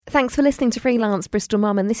Thanks for listening to Freelance Bristol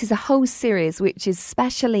Mum, and this is a whole series which is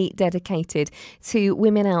specially dedicated to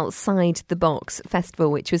Women Outside the Box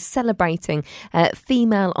Festival, which was celebrating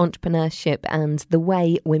female entrepreneurship and the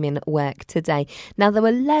way women work today. Now, there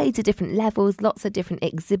were loads of different levels, lots of different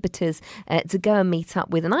exhibitors to go and meet up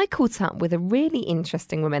with, and I caught up with a really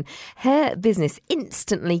interesting woman. Her business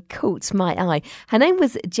instantly caught my eye. Her name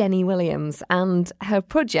was Jenny Williams, and her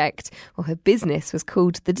project, or her business, was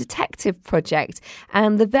called The Detective Project,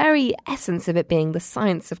 and the very essence of it being the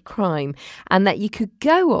science of crime, and that you could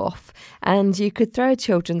go off and you could throw a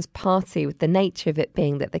children's party, with the nature of it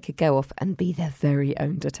being that they could go off and be their very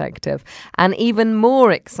own detective. And even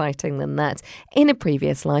more exciting than that, in a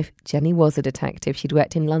previous life, Jenny was a detective. She'd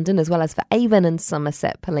worked in London as well as for Avon and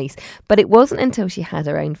Somerset Police. But it wasn't until she had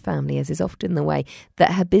her own family, as is often the way,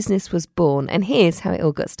 that her business was born. And here's how it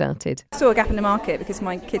all got started. I saw a gap in the market because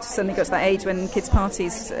my kids suddenly got to that age when kids'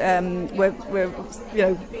 parties were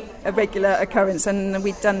a regular occurrence, and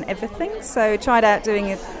we'd done everything. So I tried out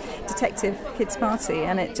doing a detective kids party,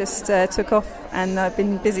 and it just took off, and I've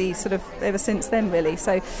been busy sort of ever since then, really.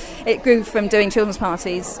 So it grew from doing children's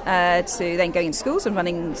parties to then going into schools and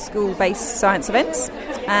running school-based science events,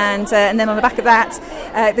 and then on the back of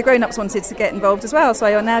that, the grown-ups wanted to get involved as well. So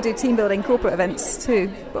I now do team building corporate events too.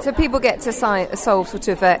 So people get to solve sort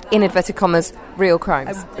of in inverted commas real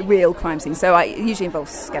crimes. Real crime scene. So I usually involve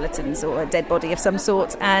skeletons or a dead body of some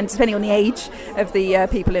sort, and depending on the age of the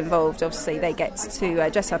people involved, obviously they get to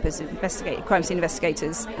dress up as crime scene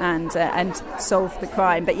investigators and solve the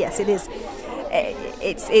crime. But yes, it is.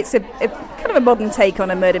 It's a kind of a modern take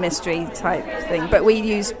on a murder mystery type thing, but we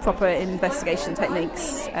use proper investigation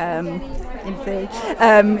techniques in theory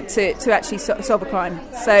to actually solve a crime.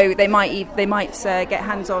 So they might get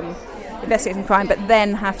hands-on investigating crime, but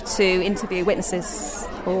then have to interview witnesses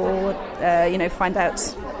or find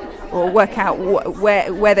out or work out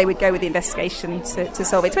where they would go with the investigation to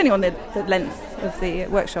solve it, depending on the length of the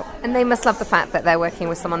workshop. And they must love the fact that they're working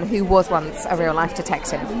with someone who was once a real-life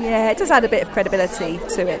detective. Yeah, it does add a bit of credibility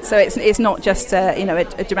to it. So it's not just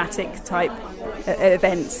a dramatic type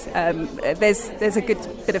event. There's a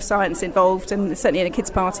good bit of science involved, and certainly in a kids'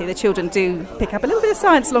 party, the children do pick up a little bit of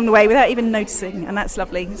science along the way without even noticing, and that's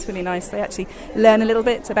lovely. It's really nice. They actually learn a little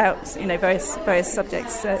bit about various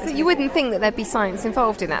subjects. So you wouldn't think that there'd be science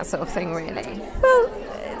involved in that sort of thing, really? Well,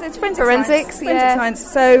 it's forensics, science.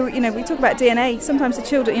 So we talk about DNA. Sometimes the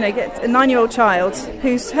children, get a 9-year-old child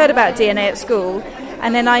who's heard about DNA at school,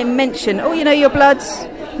 and then I mention, your blood,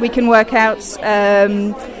 we can work out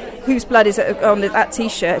whose blood is on that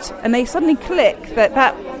T-shirt, and they suddenly click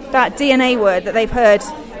that DNA word that they've heard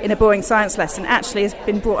in a boring science lesson actually has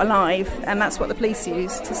been brought alive, and that's what the police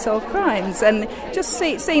use to solve crimes. And just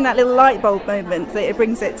seeing that little light bulb moment, that it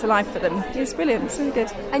brings it to life for them, it's brilliant. It's really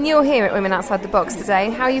good. And you're here at Women Outside the Box today.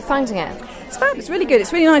 How are you finding it? It's fab. It's really good.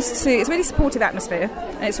 It's really nice it's a really supportive atmosphere,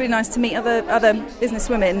 and it's really nice to meet other business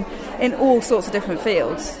women in all sorts of different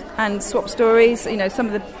fields and swap stories. Some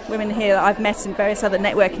of the women here that I've met in various other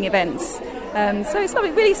networking events. So it's lovely,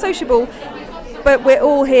 really sociable. But we're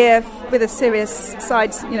all here with a serious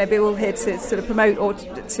side. We're all here to sort of promote or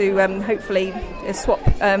to hopefully swap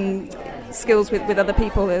skills with other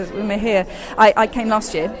people when we're here. I came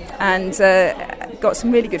last year and got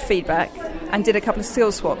some really good feedback and did a couple of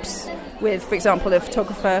skills swaps with, for example, a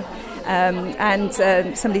photographer,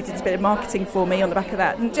 and somebody did a bit of marketing for me on the back of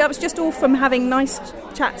that. And that was just all from having nice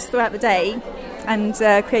chats throughout the day and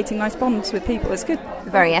creating nice bonds with people. It's good. The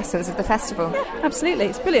very essence of the festival. Yeah, absolutely.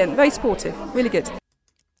 It's brilliant. Very supportive. Really good.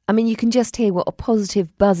 I mean, you can just hear what a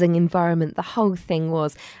positive, buzzing environment the whole thing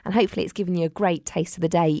was. And hopefully it's given you a great taste of the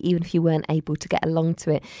day, even if you weren't able to get along to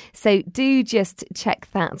it. So do just check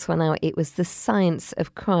that one out. It was The Science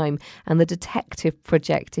of Crime and The Detective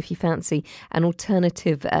Project, if you fancy an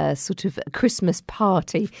alternative sort of Christmas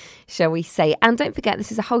party, shall we say. And don't forget,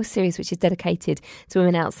 this is a whole series which is dedicated to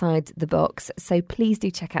women outside the box. So please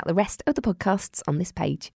do check out the rest of the podcasts on this page.